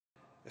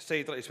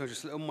السيد رئيس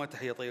مجلس الأمة،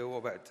 تحية طيبة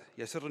وبعد.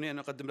 يسرني أن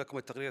أقدم لكم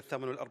التقرير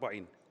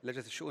 48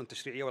 لجنة الشؤون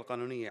التشريعية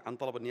والقانونية عن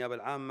طلب النيابة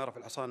العامة رفع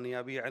الحصانة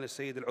النيابية عن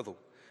السيد العضو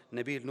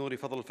نبيل نوري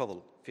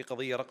الفضل في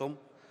قضية رقم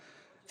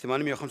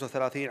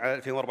 835 على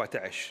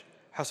 2014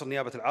 حصر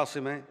نيابة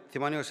العاصمة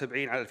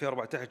 78 على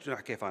 2014 جناح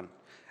كيفان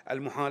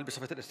المحال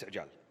بصفة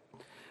الاستعجال.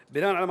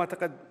 بناء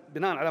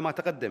على ما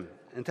تقدم،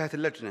 انتهت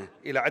اللجنة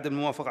إلى عدم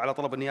الموافقة على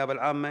طلب النيابة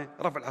العامة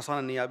رفع الحصانة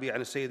النيابية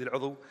عن السيد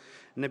العضو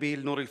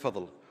نبيل نوري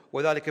الفضل،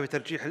 وذلك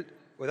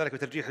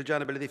بترجيح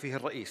الجانب الذي فيه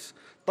الرئيس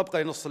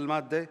طبقا لنص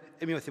المادة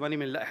 180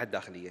 من اللائحة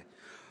الداخلية.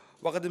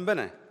 وقد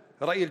انبنى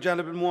رأي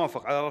الجانب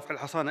الموافق على رفع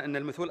الحصانة أن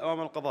المثول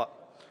أمام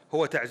القضاء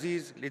هو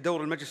تعزيز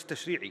لدور المجلس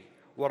التشريعي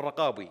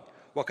والرقابي،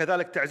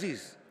 وكذلك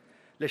تعزيز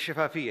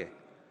للشفافية،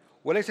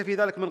 وليس في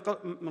ذلك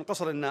من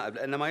قصر النائب،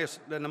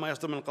 لأن ما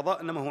يصدر من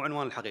القضاء إنما هو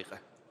عنوان الحقيقة.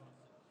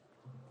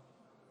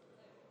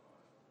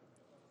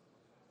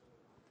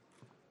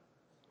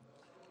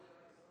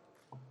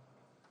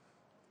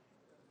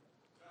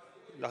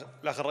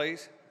 الأخ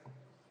الرئيس،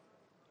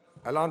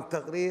 الآن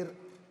تقرير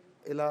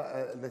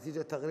إلى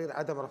نتيجة تقرير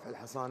عدم رفع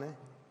الحصانة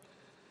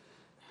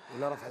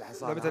ولا رفع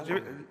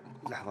الحصانة؟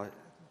 لحظة،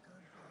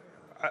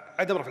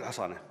 عدم رفع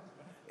الحصانة.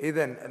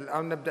 إذن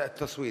الآن نبدأ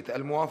التصويت.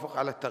 الموافق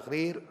على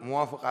التقرير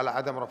موافق على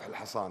عدم رفع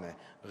الحصانة،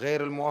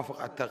 غير الموافق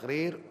على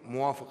التقرير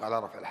موافق على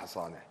رفع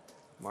الحصانة.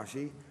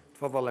 ماشي؟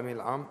 تفضل الأمين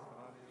العام.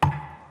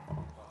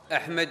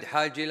 أحمد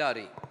حاجي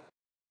لاري.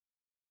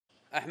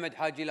 أحمد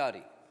حاجي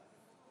لاري.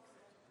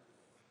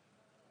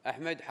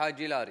 أحمد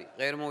حاجي لاري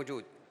غير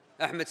موجود.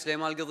 أحمد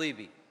سليمان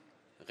القضيبي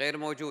غير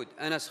موجود.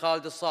 أنس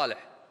خالد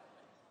الصالح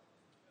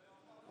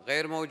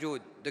غير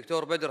موجود.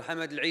 دكتور بدر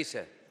حمد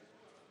العيسى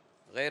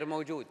غير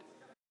موجود.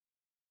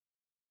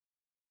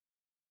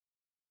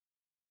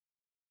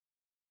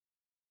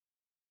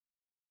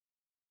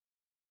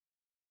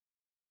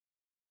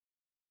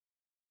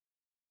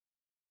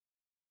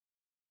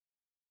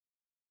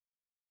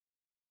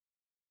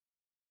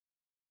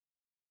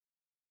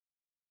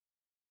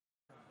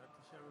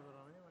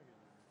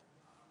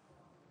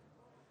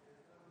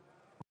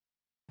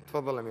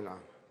 تفضل أمين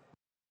العام.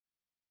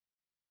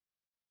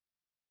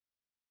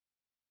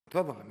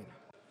 تفضل أمين.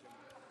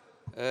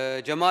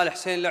 جمال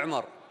حسين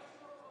العمر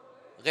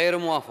غير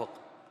موافق.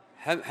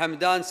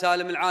 حمدان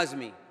سالم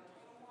العازمي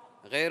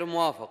غير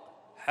موافق.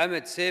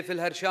 حمد سيف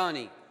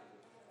الهرشاني.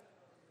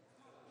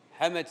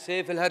 حمد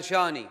سيف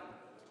الهرشاني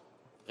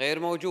غير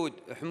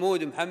موجود.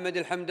 حمود محمد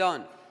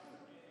الحمدان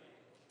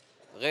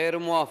غير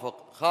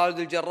موافق. خالد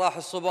الجراح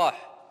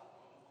الصباح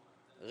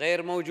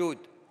غير موجود.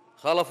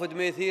 خلف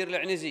دميثير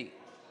العنزي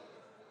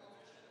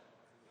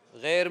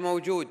غير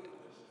موجود.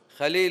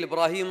 خليل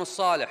إبراهيم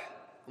الصالح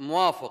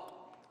موافق.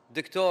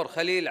 دكتور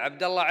خليل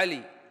عبد الله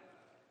علي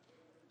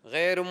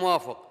غير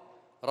موافق.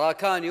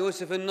 راكان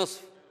يوسف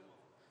النصف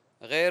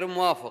غير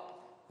موافق.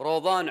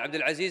 روضان عبد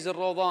العزيز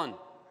الروضان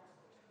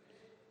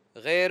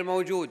غير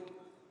موجود.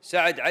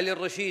 سعد علي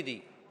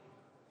الرشيدي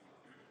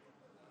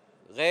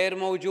غير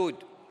موجود.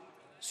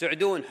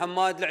 سعدون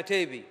حماد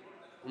العتيبي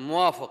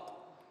موافق.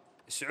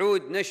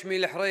 سعود نشمي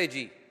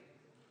الحريجي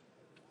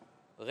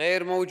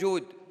غير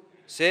موجود.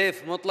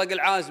 سيف مطلق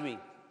العازمي.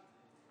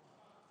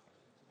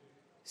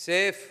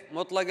 سيف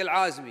مطلق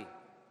العازمي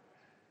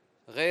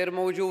غير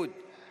موجود.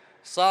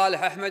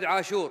 صالح أحمد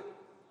عاشور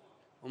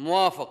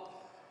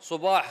موافق.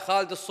 صباح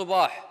خالد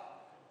الصباح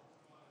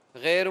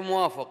غير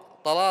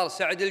موافق. طلال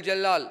سعد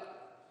الجلال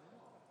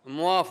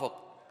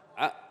موافق.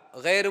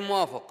 غير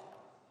موافق.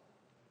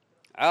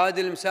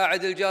 عادل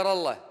مساعد الجار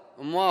الله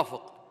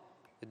موافق.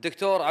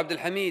 الدكتور عبد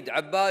الحميد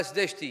عباس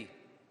دشتي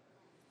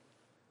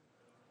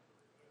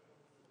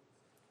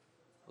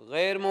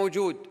غير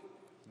موجود.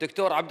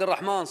 دكتور عبد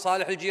الرحمن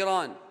صالح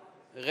الجيران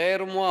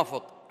غير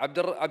موافق.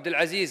 عبد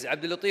العزيز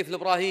عبد اللطيف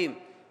الإبراهيم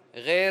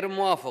غير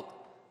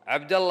موافق.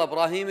 عبد الله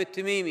إبراهيم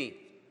التميمي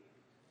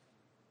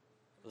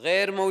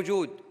غير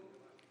موجود.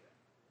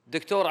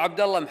 دكتور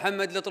عبد الله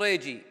محمد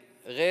الطريجي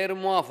غير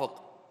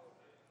موافق.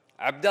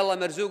 عبد الله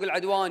مرزوق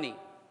العدواني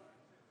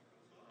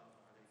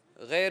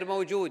غير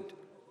موجود.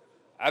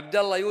 عبد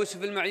الله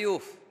يوسف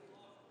المعيوف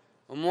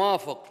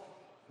موافق.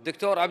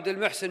 دكتور عبد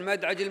المحسن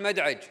مدعج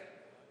المدعج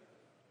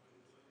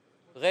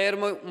غير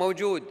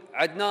موجود.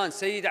 عدنان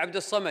سيد عبد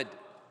الصمد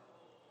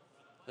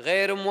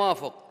غير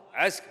موافق.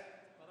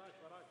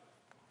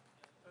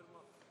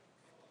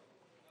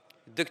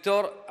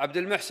 الدكتور عبد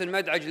المحسن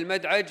مدعج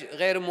المدعج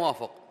غير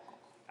موافق.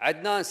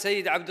 عدنان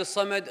سيد عبد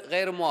الصمد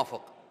غير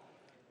موافق.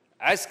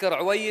 عسكر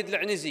عويد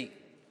العنزي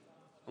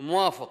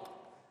موافق.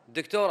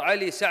 دكتور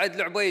علي سعد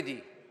العبيدي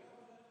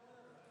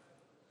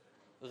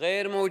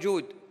غير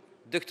موجود.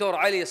 دكتور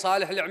علي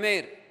صالح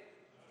العمير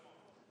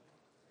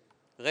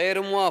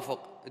غير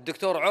موافق.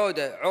 الدكتور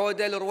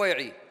عودة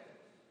الرويعي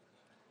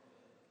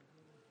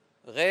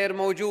غير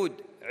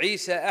موجود.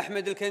 عيسى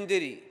أحمد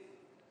الكندري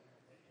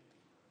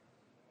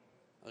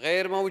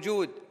غير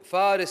موجود.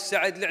 فارس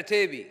سعد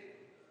العتيبي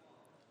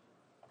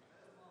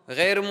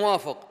غير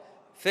موافق.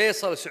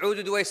 فيصل سعود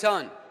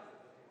دويسان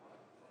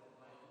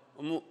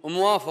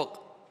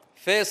موافق.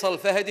 فيصل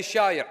فهد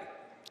الشايع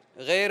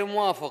غير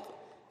موافق.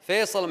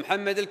 فيصل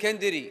محمد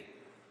الكندري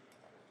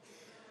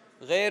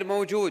غير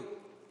موجود.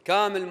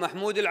 كامل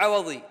محمود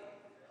العوضي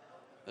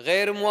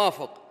غير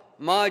موافق.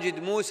 ماجد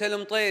موسى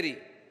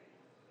المطيري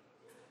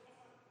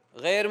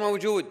غير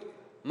موجود.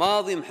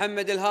 ماضي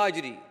محمد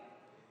الهاجري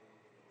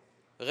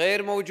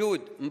غير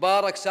موجود.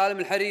 مبارك سالم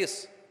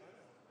الحريص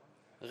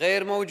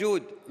غير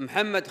موجود.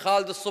 محمد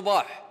خالد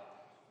الصباح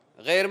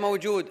غير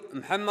موجود.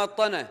 محمد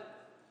طنة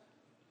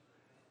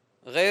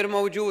غير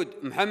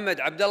موجود. محمد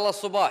عبد الله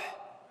الصباح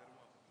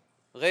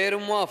غير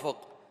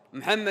موافق.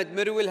 محمد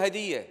مروي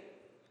الهدية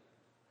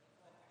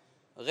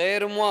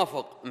غير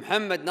موافق.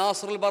 محمد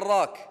ناصر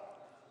البراك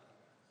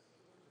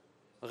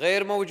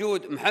غير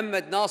موجود.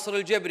 محمد ناصر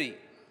الجبري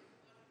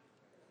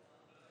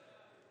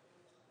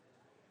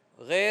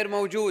غير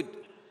موجود.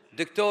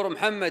 دكتور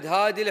محمد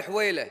هادي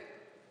الحويلة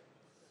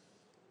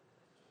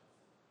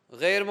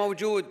غير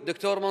موجود.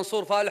 دكتور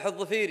منصور فالح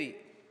الظفيري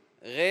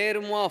غير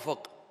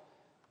موافق.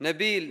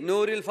 نبيل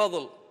نوري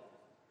الفضل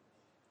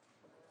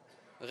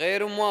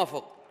غير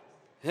موافق.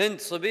 هند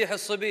صبيح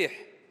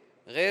الصبيح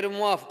غير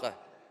موافقة.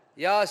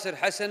 ياسر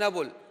حسن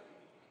أبل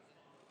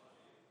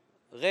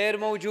غير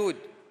موجود.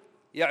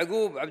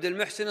 يعقوب عبد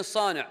المحسن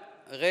الصانع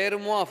غير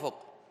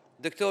موافق.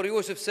 دكتور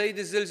يوسف سيد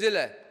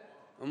الزلزلة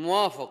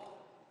موافق.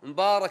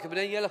 مبارك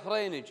بني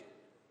الخرينج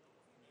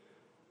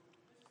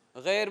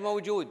غير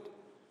موجود.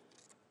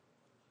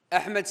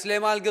 أحمد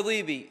سليمان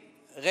القضيبي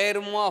غير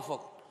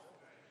موافق.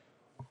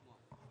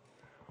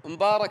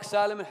 مبارك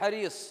سالم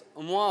الحريص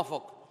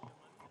موافق.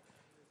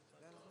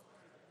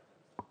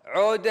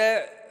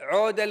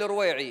 عودة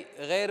الرويعي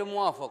غير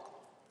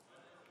موافق.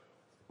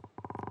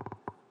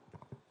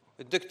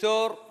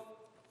 الدكتور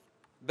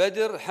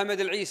بدر حمد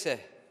العيسى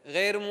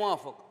غير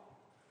موافق.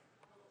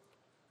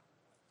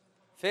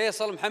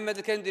 فيصل محمد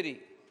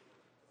الكندري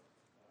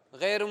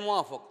غير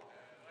موافق.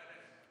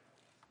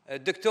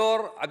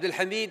 الدكتور عبد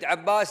الحميد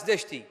عباس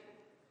دشتي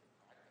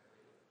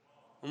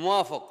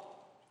موافق.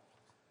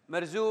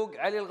 مرزوق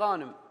علي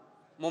الغانم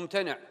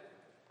ممتنع.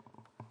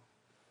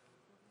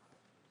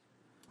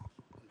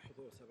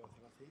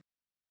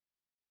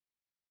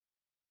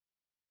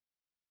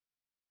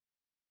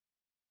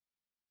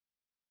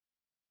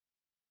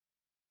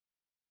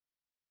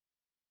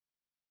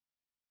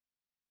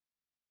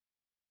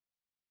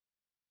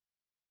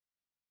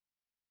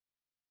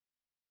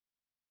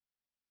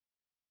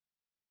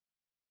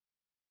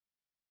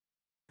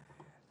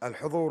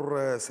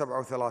 الحضور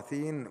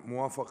 37،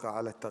 موافقة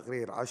على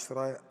التقرير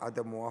 10،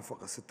 عدم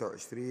موافقة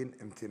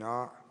 26،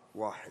 امتناع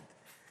 1.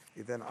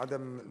 إذن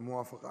عدم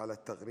الموافقة على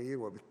التقرير،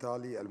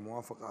 وبالتالي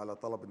الموافقة على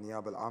طلب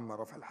النيابة العامة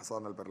رفع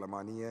الحصانة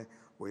البرلمانية،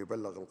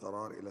 ويبلغ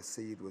القرار إلى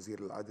السيد وزير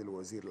العدل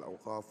ووزير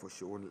الأوقاف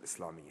والشؤون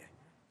الإسلامية.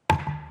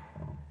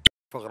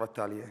 الفقرة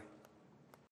التالية.